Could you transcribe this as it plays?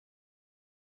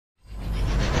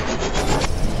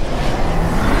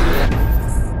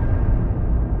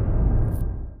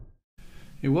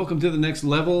Hey, welcome to the next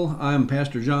level. I'm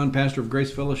Pastor John, pastor of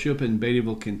Grace Fellowship in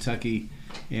Beattyville, Kentucky,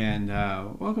 and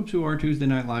welcome to our Tuesday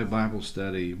Night Live Bible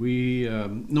study. We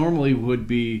normally would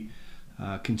be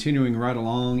continuing right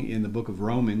along in the book of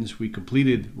Romans. We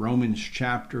completed Romans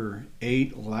chapter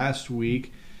 8 last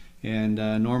week, and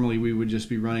normally we would just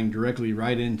be running directly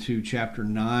right into chapter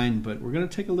 9, but we're going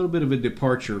to take a little bit of a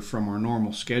departure from our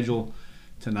normal schedule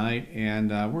tonight,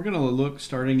 and we're going to look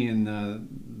starting in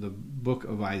the book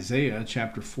of Isaiah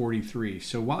chapter 43.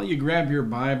 So while you grab your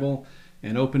Bible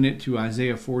and open it to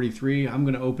Isaiah 43, I'm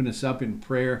going to open us up in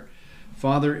prayer.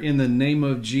 Father, in the name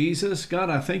of Jesus, God,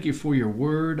 I thank you for your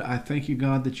word. I thank you,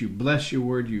 God, that you bless your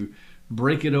word. You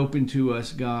break it open to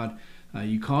us, God.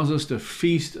 You cause us to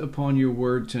feast upon your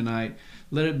word tonight.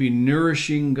 Let it be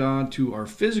nourishing, God, to our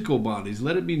physical bodies.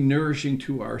 Let it be nourishing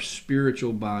to our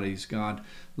spiritual bodies, God.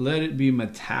 Let it be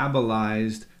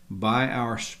metabolized by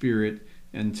our spirit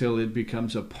until it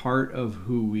becomes a part of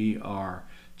who we are.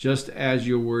 Just as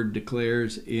your word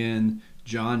declares in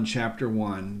John chapter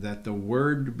 1, that the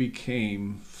word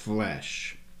became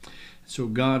flesh. So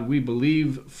God, we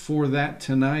believe for that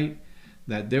tonight,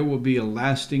 that there will be a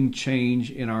lasting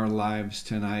change in our lives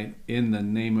tonight. In the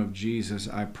name of Jesus,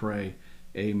 I pray.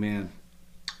 Amen.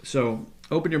 So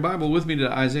open your Bible with me to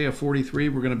Isaiah 43.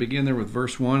 We're going to begin there with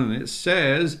verse 1, and it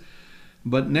says,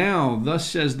 "But now, thus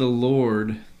says the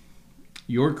Lord,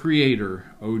 your Creator,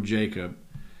 O Jacob,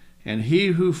 and He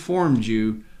who formed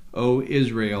you, O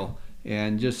Israel."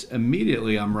 And just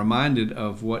immediately I'm reminded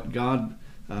of what God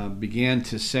began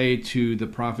to say to the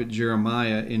prophet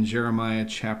Jeremiah in Jeremiah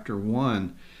chapter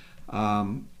 1.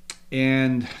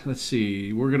 And let's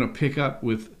see, we're going to pick up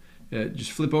with,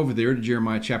 just flip over there to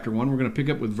Jeremiah chapter 1. We're going to pick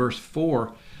up with verse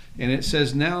 4. And it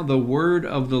says, "Now the word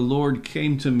of the Lord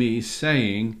came to me,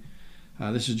 saying,"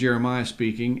 this is Jeremiah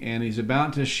speaking, and he's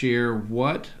about to share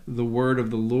what the word of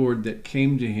the Lord that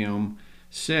came to him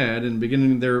said. And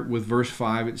beginning there with verse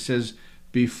 5, it says,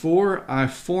 "Before I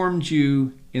formed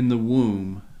you in the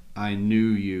womb, I knew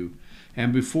you.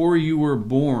 And before you were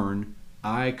born,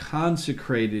 I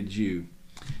consecrated you."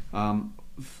 I'm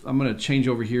going to change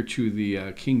over here to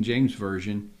the King James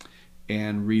Version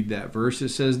and read that verse. It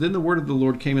says, "Then the word of the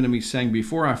Lord came unto me, saying,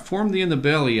 Before I formed thee in the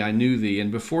belly, I knew thee.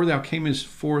 And before thou camest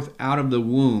forth out of the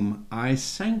womb, I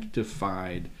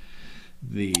sanctified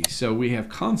thee." So we have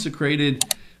consecrated,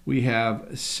 we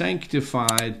have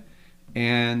sanctified,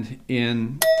 and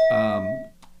in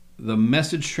the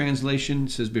Message translation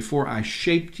it says, "Before I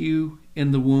shaped you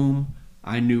in the womb,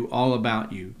 I knew all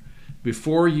about you.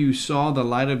 Before you saw the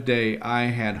light of day, I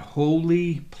had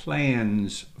holy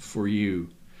plans for you.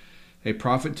 A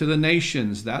prophet to the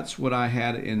nations, that's what I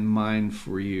had in mind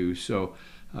for you." So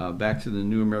back to the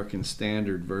New American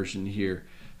Standard Version here.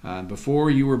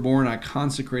 "Before you were born, I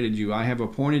consecrated you. I have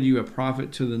appointed you a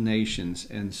prophet to the nations."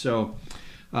 And so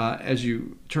as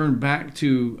you turn back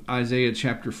to Isaiah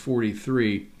chapter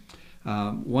 43,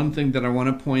 one thing that I want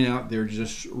to point out there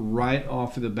just right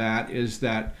off of the bat is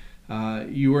that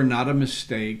you are not a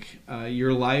mistake.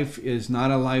 Your life is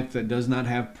not a life that does not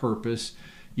have purpose.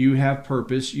 You have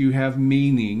purpose. You have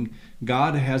meaning.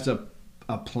 God has a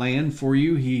plan for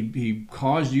you. He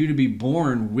caused you to be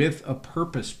born with a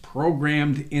purpose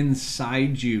programmed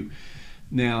inside you.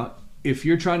 Now, if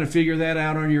you're trying to figure that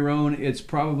out on your own, it's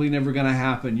probably never going to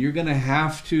happen. You're going to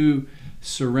have to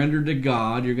surrender to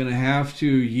God. You're going to have to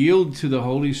yield to the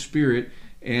Holy Spirit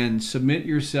and submit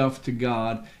yourself to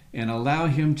God and allow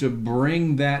Him to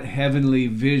bring that heavenly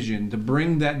vision, to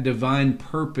bring that divine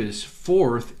purpose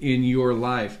forth in your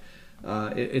life.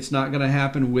 It's not going to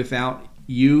happen without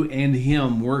you and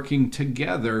Him working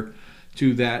together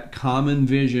to that common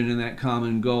vision and that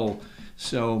common goal.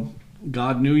 So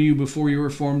God knew you before you were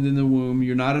formed in the womb.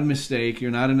 You're not a mistake.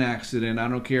 You're not an accident. I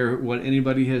don't care what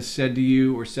anybody has said to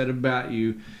you or said about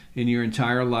you in your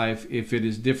entire life. If it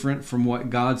is different from what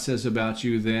God says about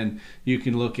you, then you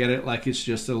can look at it like it's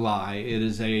just a lie. It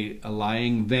is a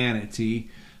lying vanity,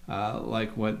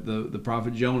 like what the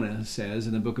prophet Jonah says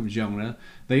in the book of Jonah.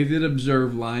 "They that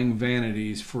observe lying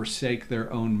vanities forsake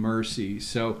their own mercy."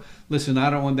 So listen, I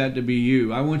don't want that to be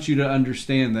you. I want you to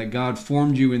understand that God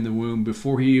formed you in the womb.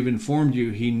 Before He even formed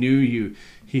you, He knew you.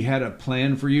 He had a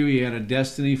plan for you. He had a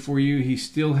destiny for you. He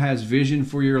still has vision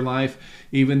for your life.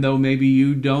 Even though maybe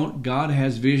you don't, God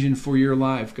has vision for your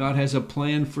life. God has a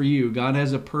plan for you. God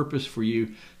has a purpose for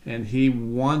you. And He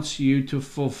wants you to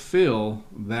fulfill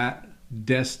that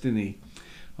destiny.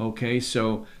 Okay,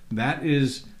 so that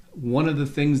is one of the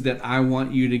things that I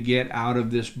want you to get out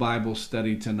of this Bible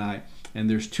study tonight. And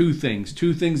there's two things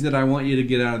that I want you to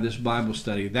get out of this Bible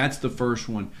study. That's the first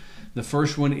one. The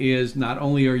first one is, not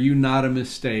only are you not a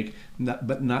mistake,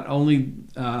 but not only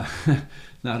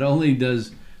Not only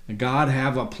does God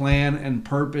have a plan and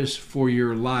purpose for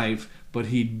your life, but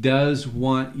He does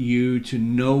want you to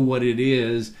know what it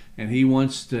is, and He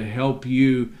wants to help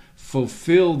you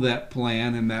fulfill that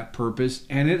plan and that purpose.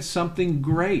 And it's something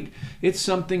great. It's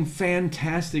something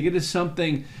fantastic. It is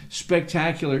something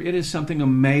spectacular. It is something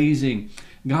amazing.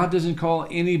 God doesn't call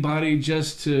anybody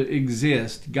just to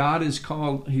exist. He's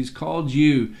called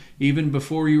you even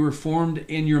before you were formed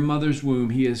in your mother's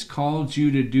womb. He has called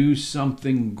you to do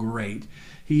something great.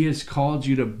 He has called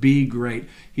you to be great.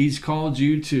 He's called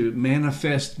you to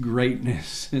manifest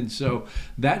greatness. And so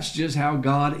that's just how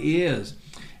God is.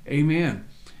 Amen.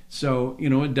 So,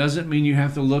 it doesn't mean you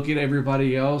have to look at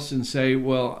everybody else and say,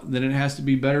 well, then it has to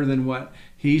be better than what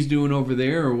he's doing over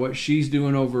there or what she's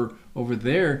doing over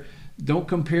there. Don't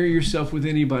compare yourself with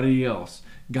anybody else.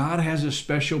 God has a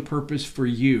special purpose for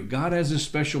you. God has a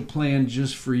special plan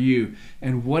just for you.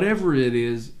 And whatever it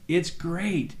is, it's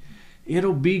great.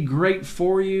 It'll be great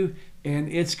for you,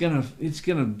 and it's gonna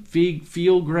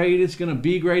feel great. It's gonna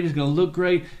be great. It's gonna look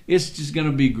great. It's just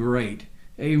gonna be great.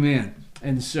 Amen.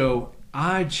 And so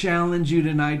I challenge you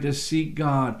tonight to seek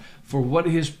God for what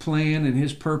His plan and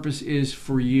His purpose is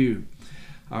for you.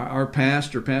 Our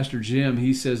pastor, Pastor Jim,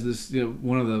 he says this,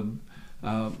 one of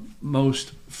the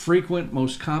most frequent,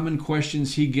 most common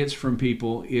questions he gets from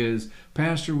people is,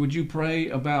 Pastor, would you pray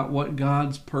about what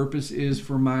God's purpose is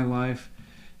for my life?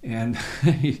 And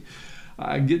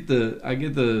I get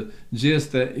the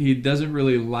gist that he doesn't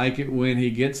really like it when he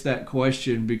gets that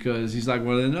question, because he's like,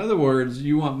 well, in other words,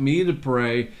 you want me to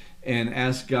pray and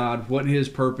ask God what His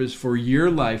purpose for your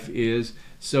life is,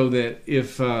 so that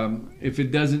if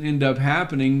it doesn't end up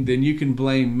happening, then you can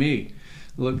blame me.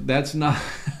 Look, that's not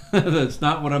that's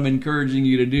not what I'm encouraging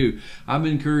you to do. I'm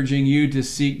encouraging you to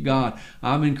seek God.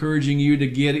 I'm encouraging you to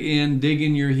get in, dig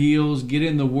in your heels, get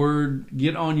in the Word,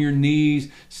 get on your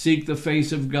knees, seek the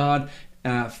face of God,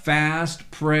 fast,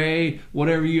 pray,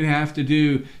 whatever you have to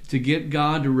do to get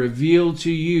God to reveal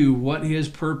to you what His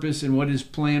purpose and what His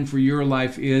plan for your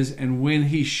life is. And when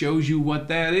He shows you what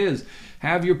that is,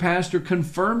 have your pastor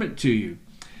confirm it to you.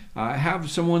 Have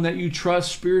someone that you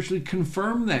trust spiritually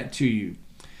confirm that to you.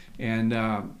 And,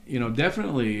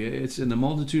 definitely it's in the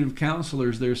multitude of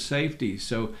counselors, there's safety.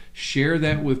 So share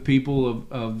that with people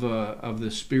of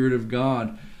the Spirit of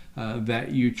God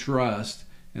that you trust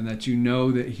and that you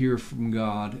know that hear from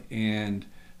God. And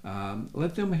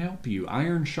let them help you.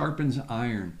 Iron sharpens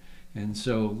iron. And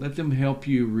so let them help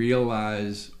you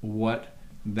realize what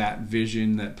that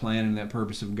vision, that plan, and that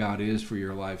purpose of God is for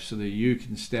your life, so that you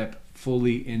can step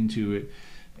fully into it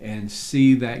and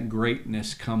see that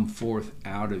greatness come forth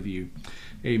out of you.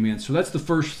 Amen. So that's the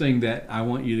first thing that I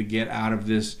want you to get out of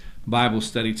this Bible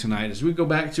study tonight. As we go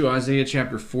back to Isaiah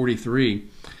chapter 43,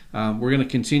 we're going to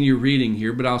continue reading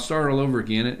here, but I'll start all over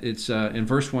again. It's in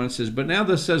verse 1, it says, "But now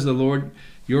thus says the Lord,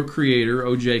 your Creator,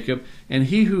 O Jacob, and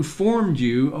He who formed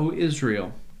you, O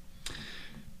Israel,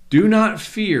 do not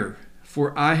fear,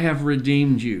 for I have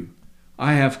redeemed you.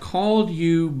 I have called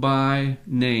you by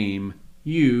name.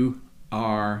 You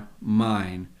are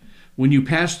mine. When you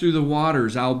pass through the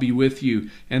waters, I'll be with you,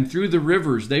 and through the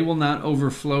rivers, they will not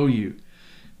overflow you.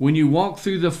 When you walk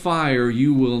through the fire,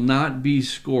 you will not be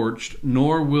scorched,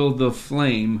 nor will the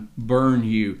flame burn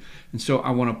you." And so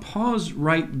I want to pause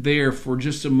right there for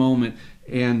just a moment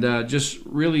and just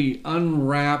really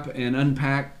unwrap and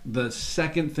unpack the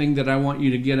second thing that I want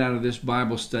you to get out of this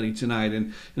Bible study tonight.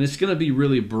 And it's going to be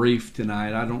really brief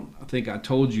tonight. I don't think I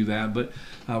told you that, but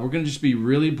we're going to just be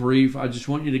really brief. I just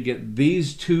want you to get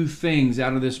these two things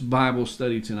out of this Bible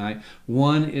study tonight.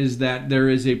 One is that there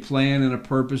is a plan and a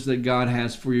purpose that God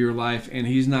has for your life, and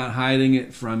He's not hiding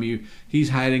it from you.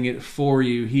 He's hiding it for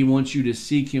you. He wants you to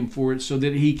seek Him for it so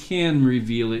that He can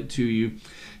reveal it to you.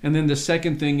 And then the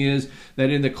second thing is that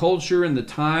in the culture and the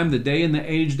time, the day and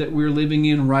the age that we're living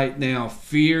in right now,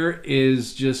 fear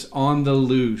is just on the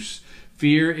loose.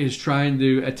 Fear is trying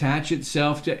to attach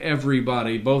itself to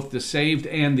everybody, both the saved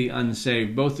and the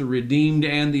unsaved, both the redeemed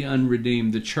and the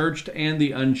unredeemed, the churched and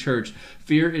the unchurched.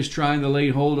 Fear is trying to lay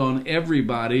hold on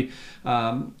everybody,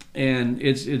 and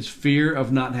it's fear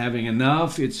of not having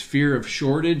enough. It's fear of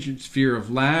shortage. It's fear of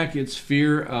lack. It's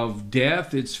fear of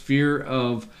death. It's fear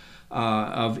of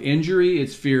injury.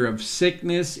 It's fear of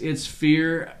sickness. It's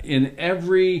fear in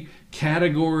every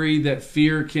category that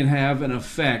fear can have an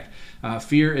effect.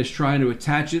 Fear is trying to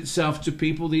attach itself to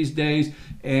people these days.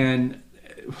 And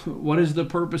what is the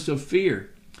purpose of fear?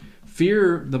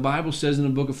 Fear, the Bible says in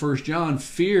the book of 1 John,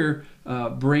 fear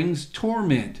brings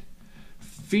torment.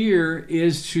 fear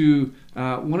is to,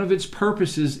 one of its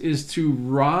purposes is to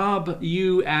rob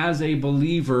you as a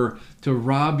believer, to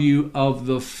rob you of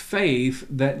the faith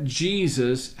that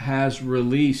Jesus has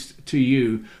released to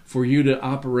you for you to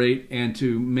operate and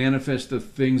to manifest the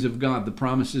things of God, the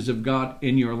promises of God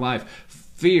in your life.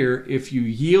 Fear, if you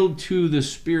yield to the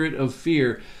spirit of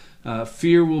fear,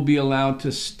 fear will be allowed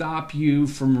to stop you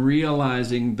from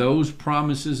realizing those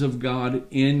promises of God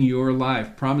in your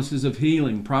life. Promises of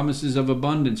healing, promises of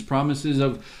abundance, promises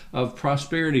of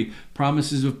prosperity,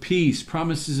 promises of peace,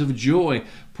 promises of joy,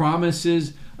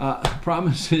 promises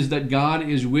that God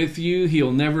is with you.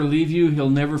 He'll never leave you. He'll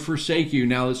never forsake you.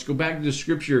 Now let's go back to the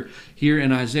scripture here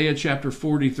in Isaiah chapter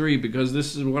 43, because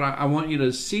this is what I want you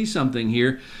to see something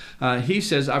here. He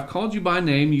says, I've called you by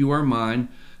name, you are mine.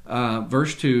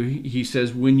 Verse 2, he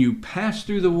says, when you pass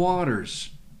through the waters,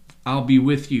 I'll be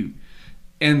with you.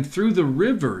 And through the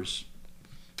rivers,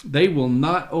 they will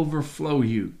not overflow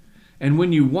you. And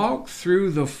when you walk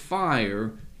through the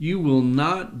fire, you will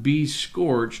not be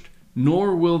scorched,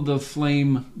 nor will the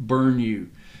flame burn you.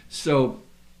 So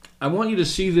I want you to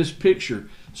see this picture.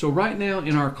 So right now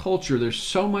in our culture, there's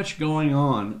so much going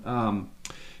on.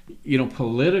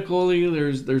 Politically,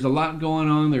 there's a lot going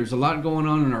on. There's a lot going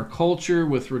on in our culture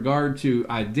with regard to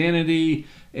identity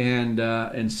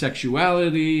and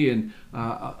sexuality and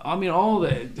all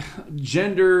the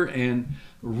gender and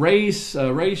race,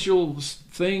 racial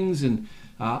things, and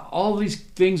all these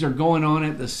things are going on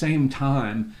at the same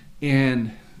time.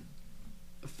 And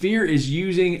fear is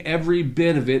using every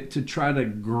bit of it to try to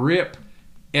grip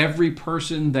every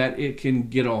person that it can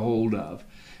get a hold of,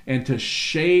 and to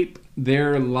shape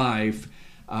their life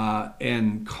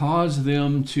and cause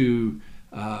them to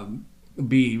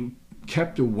be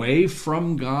kept away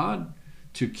from God,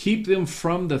 to keep them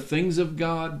from the things of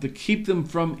God, to keep them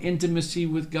from intimacy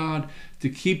with God, to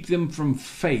keep them from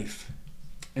faith.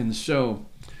 And so,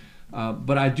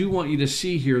 but I do want you to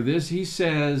see here this. He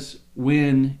says,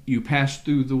 when you pass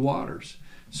through the waters.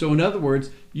 So in other words,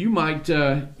 you might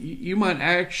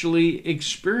actually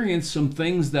experience some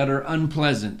things that are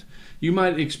unpleasant. You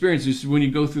might experience this when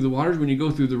you go through the waters, when you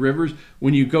go through the rivers,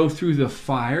 when you go through the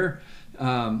fire.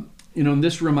 And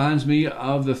this reminds me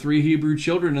of the 3 Hebrew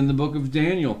children in the book of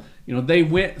Daniel. They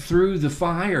went through the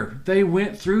fire. They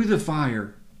went through the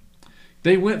fire.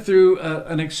 They went through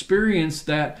an experience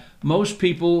that most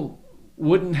people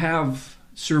wouldn't have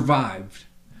survived.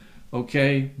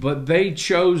 Okay, but they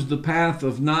chose the path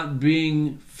of not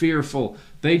being fearful.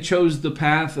 They chose the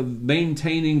path of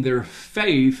maintaining their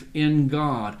faith in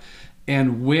God.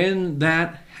 And when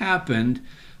that happened,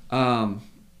 what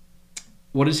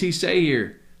does he say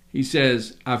here? He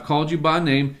says, I've called you by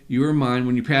name, you are mine.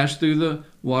 When you pass through the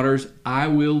waters, I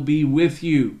will be with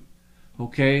you.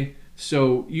 Okay,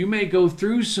 so you may go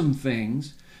through some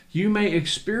things. You may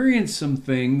experience some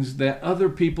things that other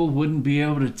people wouldn't be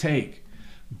able to take.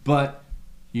 But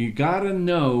you got to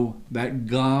know that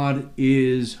God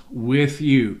is with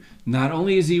you. Not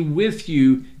only is he with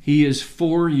you, he is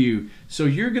for you. So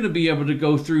you're going to be able to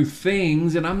go through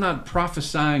things, and I'm not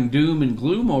prophesying doom and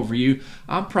gloom over you.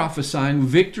 I'm prophesying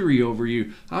victory over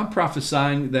you. I'm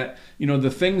prophesying that, the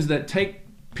things that take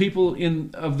people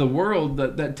of the world,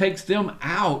 that takes them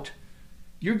out,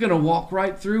 you're going to walk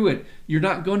right through it. You're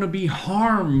not going to be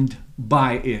harmed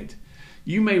by it.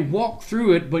 You may walk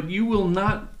through it, but you will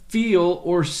not feel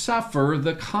or suffer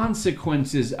the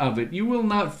consequences of it. You will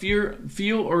not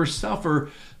feel or suffer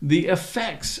the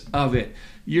effects of it.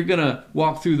 You're going to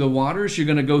walk through the waters. You're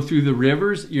going to go through the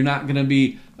rivers. You're not going to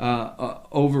be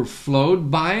overflowed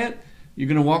by it. You're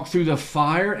going to walk through the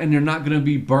fire, and you're not going to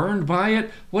be burned by it.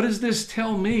 What does this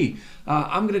tell me?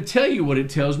 I'm going to tell you what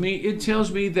it tells me. It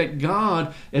tells me that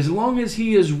God, as long as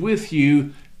he is with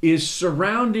you, is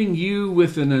surrounding you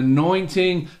with an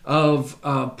anointing of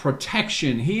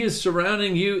protection. He is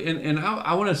surrounding you, and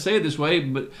I want to say it this way,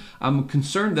 but I'm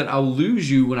concerned that I'll lose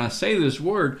you when I say this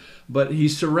word, but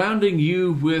he's surrounding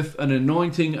you with an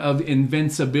anointing of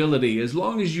invincibility. As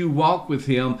long as you walk with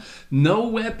him, no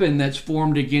weapon that's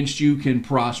formed against you can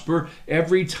prosper.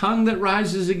 Every tongue that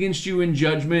rises against you in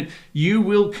judgment, you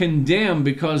will condemn,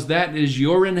 because that is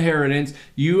your inheritance.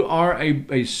 You are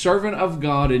a servant of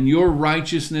God, and your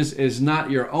righteousness is not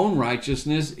your own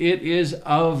righteousness. It is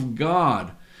of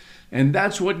God. And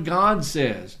that's what God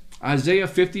says. Isaiah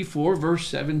 54 verse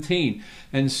 17.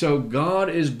 And so God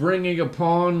is bringing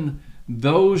upon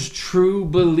those true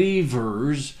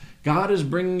believers God is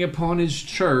bringing upon His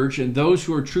church and those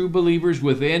who are true believers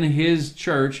within His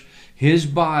church, His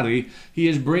body. He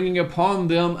is bringing upon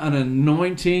them an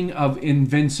anointing of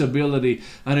invincibility,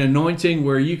 an anointing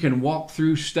where you can walk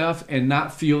through stuff and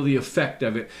not feel the effect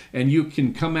of it. And you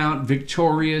can come out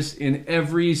victorious in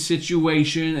every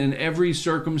situation and every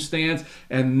circumstance,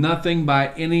 and nothing by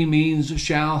any means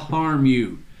shall harm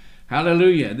you.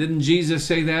 Hallelujah. Didn't Jesus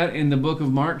say that in the book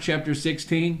of Mark chapter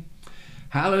 16?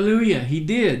 Hallelujah. He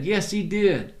did. Yes, He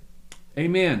did.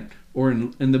 Amen. Or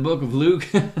in the book of Luke,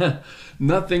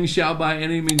 nothing shall by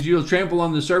any means, you'll trample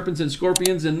on the serpents and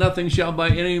scorpions, and nothing shall by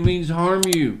any means harm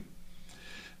you.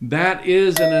 That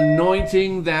is an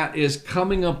anointing that is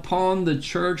coming upon the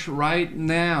church right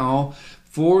now.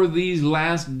 For these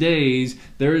last days,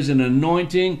 there is an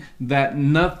anointing that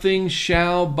nothing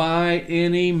shall by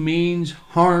any means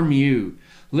harm you.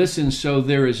 Listen, so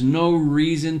there is no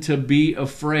reason to be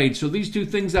afraid. So these two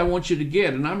things I want you to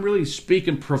get, and I'm really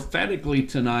speaking prophetically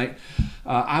tonight.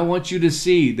 I want you to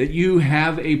see that you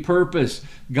have a purpose.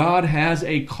 God has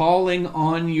a calling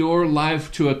on your life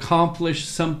to accomplish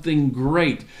something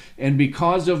great. And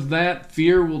because of that,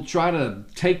 fear will try to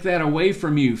take that away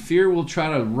from you. Fear will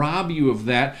try to rob you of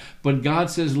that. But God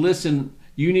says, listen,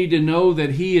 you need to know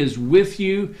that He is with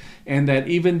you, and that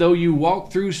even though you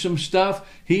walk through some stuff,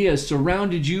 He has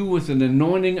surrounded you with an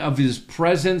anointing of His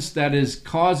presence that is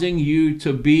causing you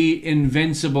to be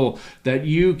invincible, that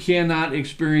you cannot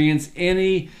experience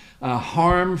any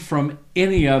harm from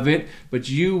any of it, but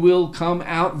you will come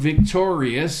out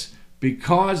victorious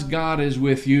because God is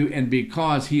with you and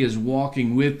because He is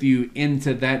walking with you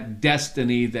into that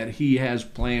destiny that He has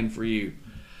planned for you.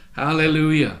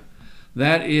 Hallelujah.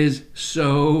 That is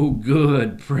so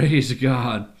good. Praise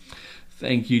God.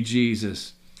 Thank you,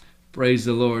 Jesus. Praise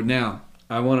the Lord. Now,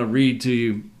 I want to read to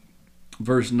you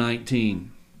verse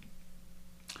 19.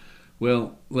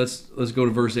 Well, let's go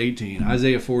to verse 18.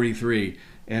 Isaiah 43,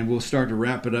 and we'll start to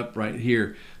wrap it up right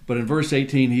here. But in verse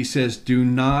 18, he says, "Do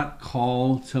not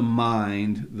call to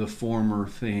mind the former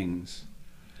things,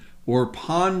 or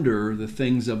ponder the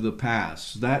things of the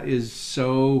past." That is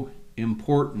so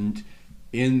important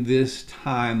in this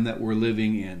time that we're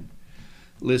living in.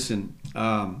 Listen,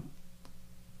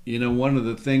 you know, one of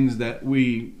the things that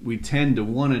we tend to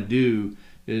want to do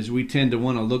is we tend to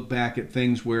want to look back at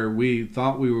things where we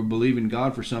thought we were believing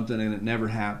God for something and it never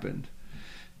happened.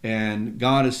 And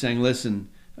God is saying, listen,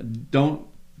 don't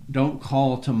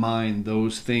call to mind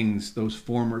those things, those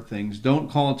former things.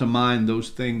 Don't call to mind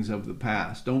those things of the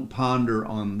past. Don't ponder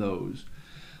on those.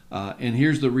 And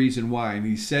here's the reason why. And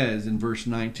he says in verse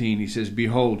 19, he says,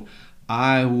 "Behold,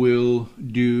 I will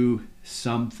do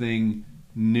something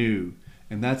new."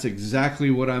 And that's exactly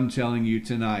what I'm telling you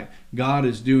tonight. God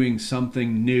is doing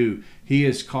something new. He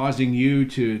is causing you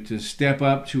to step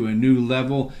up to a new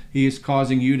level. He is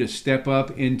causing you to step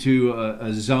up into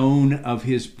a zone of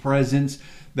His presence,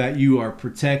 that you are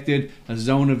protected, a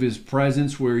zone of His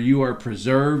presence where you are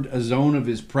preserved, a zone of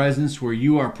His presence where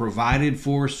you are provided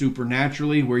for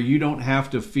supernaturally, where you don't have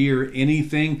to fear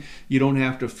anything. You don't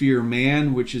have to fear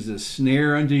man, which is a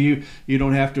snare unto you. You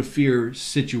don't have to fear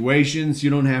situations. You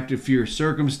don't have to fear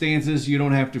circumstances. You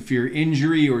don't have to fear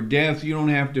injury or death. You don't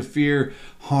have to fear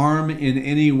harm in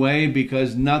any way,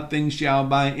 because nothing shall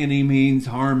by any means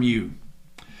harm you.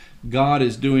 God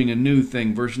is doing a new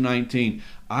thing. Verse 19,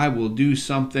 "I will do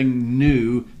something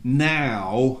new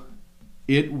now.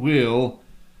 It will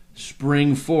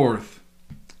spring forth.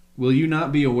 Will you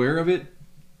not be aware of it?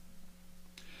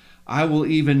 I will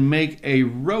even make a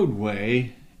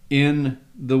roadway in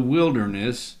the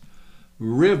wilderness,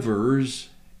 rivers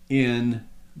in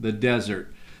the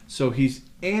desert." So he's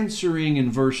answering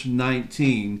in verse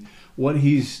 19 what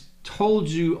he's told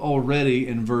you already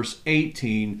in verse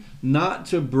 18, not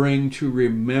to bring to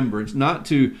remembrance, not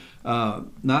to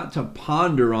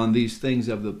ponder on these things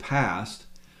of the past,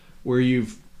 where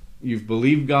you've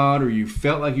believed God, or you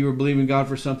felt like you were believing God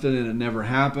for something and it never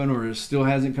happened, or it still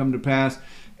hasn't come to pass,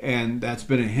 and that's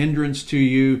been a hindrance to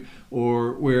you,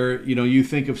 or where you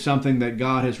think of something that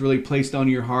God has really placed on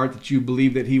your heart that you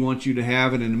believe that He wants you to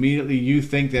have, and immediately you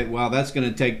think that, wow, that's going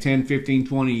to take 10, 15,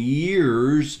 20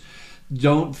 years.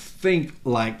 Don't think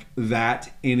like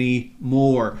that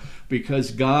anymore,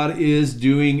 because God is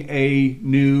doing a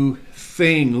new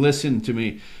thing. Listen to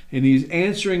me. And He's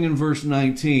answering in verse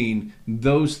 19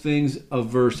 those things of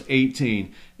verse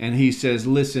 18. And He says,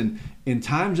 listen, in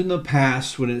times in the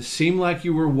past when it seemed like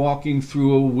you were walking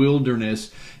through a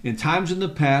wilderness, in times in the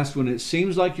past when it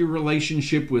seems like your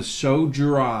relationship was so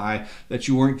dry that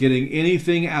you weren't getting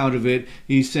anything out of it,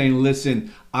 He's saying,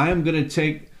 listen, I am going to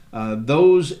take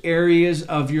those areas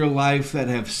of your life that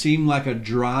have seemed like a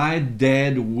dry,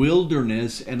 dead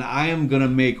wilderness, and I am going to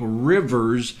make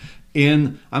rivers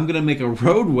I'm going to make a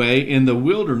roadway in the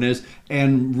wilderness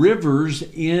and rivers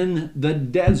in the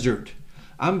desert.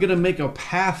 I'm going to make a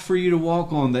path for you to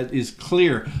walk on that is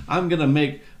clear. I'm going to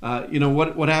make,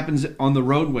 what happens on the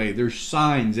roadway? There's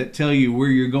signs that tell you where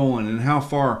you're going and how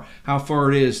far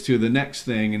it is to the next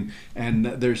thing, and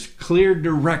there's clear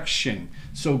direction.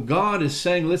 So God is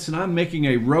saying, listen, I'm making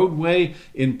a roadway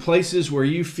in places where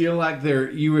you feel like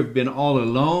you have been all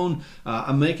alone.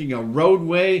 I'm making a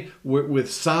roadway with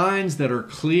signs that are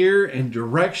clear and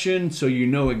direction, so you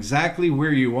know exactly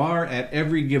where you are at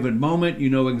every given moment. You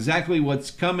know exactly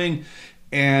what's coming.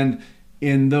 And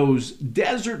in those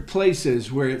desert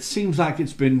places where it seems like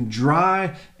it's been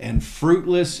dry and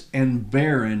fruitless and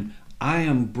barren, I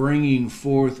am bringing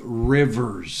forth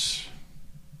rivers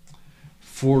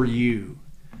for you.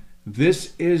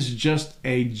 This is just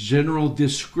a general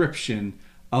description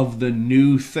of the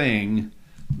new thing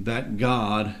that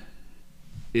God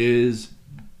is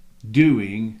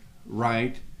doing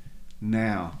right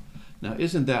now. Now,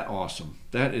 isn't that awesome?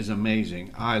 That is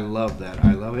amazing. I love that.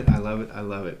 I love it. I love it. I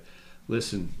love it.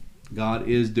 Listen, God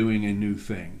is doing a new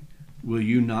thing. Will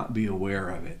you not be aware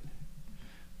of it?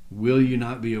 Will you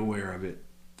not be aware of it?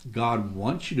 God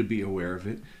wants you to be aware of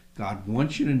it. God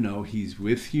wants you to know He's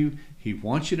with you. He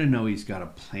wants you to know He's got a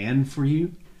plan for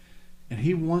you. And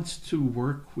He wants to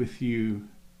work with you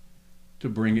to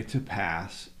bring it to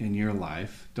pass in your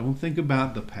life. Don't think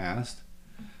about the past.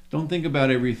 Don't think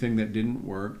about everything that didn't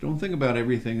work. Don't think about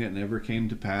everything that never came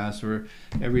to pass, or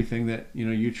everything that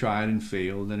you tried and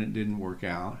failed and it didn't work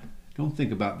out. Don't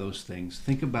think about those things.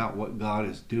 Think about what God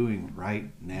is doing right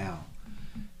now.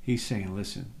 He's saying,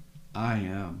 listen, I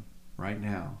am right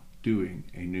now doing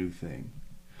a new thing.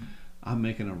 I'm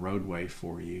making a roadway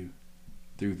for you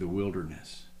through the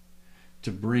wilderness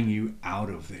to bring you out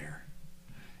of there.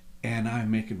 And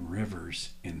I'm making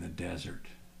rivers in the desert.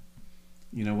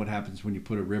 You know what happens when you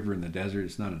put a river in the desert?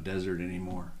 It's not a desert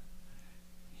anymore.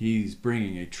 He's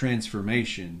bringing a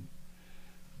transformation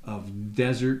of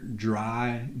desert,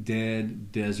 dry,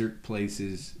 dead desert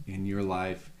places in your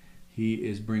life. He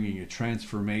is bringing a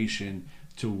transformation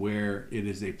to where it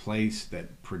is a place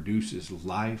that produces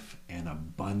life and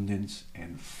abundance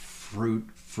and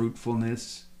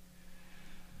fruitfulness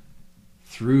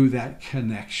through that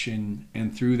connection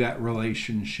and through that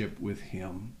relationship with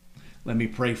Him. Let me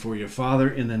pray for you. Father,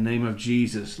 in the name of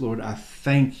Jesus, Lord, I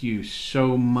thank you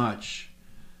so much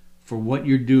for what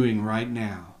you're doing right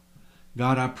now.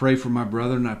 God, I pray for my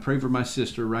brother and I pray for my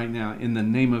sister right now in the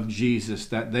name of Jesus,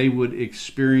 that they would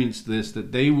experience this,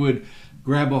 that they would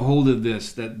grab a hold of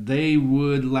this, that they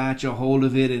would latch a hold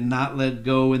of it and not let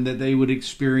go, and that they would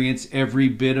experience every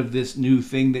bit of this new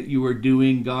thing that you are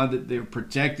doing, God, that they're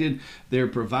protected, they're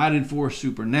provided for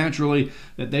supernaturally,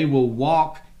 that they will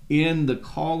walk in the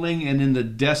calling and in the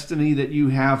destiny that you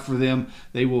have for them.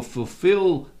 They will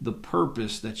fulfill the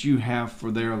purpose that you have for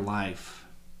their life.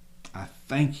 I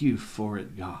thank you for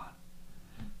it, God.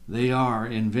 They are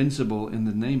invincible in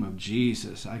the name of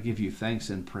Jesus. I give you thanks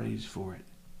and praise for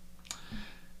it.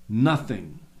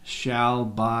 Nothing shall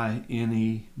by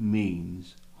any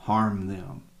means harm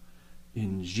them.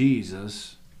 In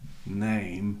Jesus'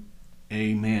 name,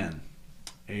 amen.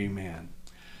 Amen.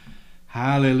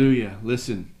 Hallelujah.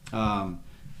 Listen, come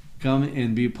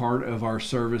and be part of our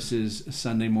services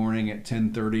Sunday morning at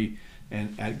 10:30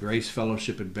 and at Grace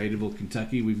Fellowship in Beattyville,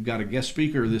 Kentucky. We've got a guest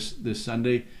speaker this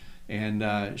Sunday,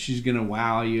 and she's going to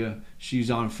wow you.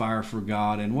 She's on fire for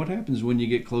God. And what happens when you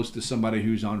get close to somebody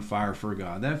who's on fire for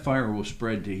God? That fire will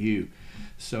spread to you.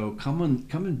 So come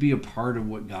and be a part of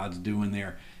what God's doing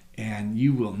there, and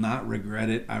you will not regret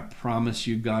it. I promise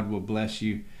you, God will bless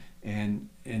you, and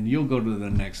you'll go to the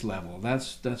next level.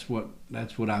 That's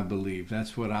what I believe.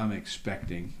 That's what I'm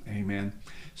expecting. Amen.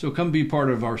 So come be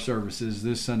part of our services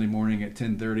this Sunday morning at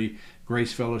 10:30,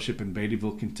 Grace Fellowship in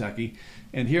Beattyville, Kentucky.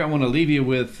 And here I want to leave you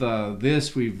with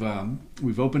this. We've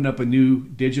opened up a new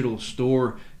digital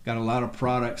store. Got a lot of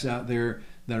products out there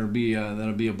that'll be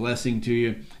a blessing to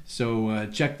you. So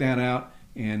check that out,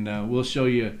 and we'll show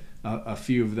you a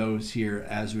few of those here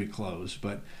as we close.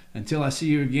 But until I see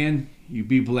you again, you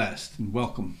be blessed and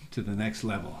welcome to the next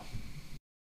level.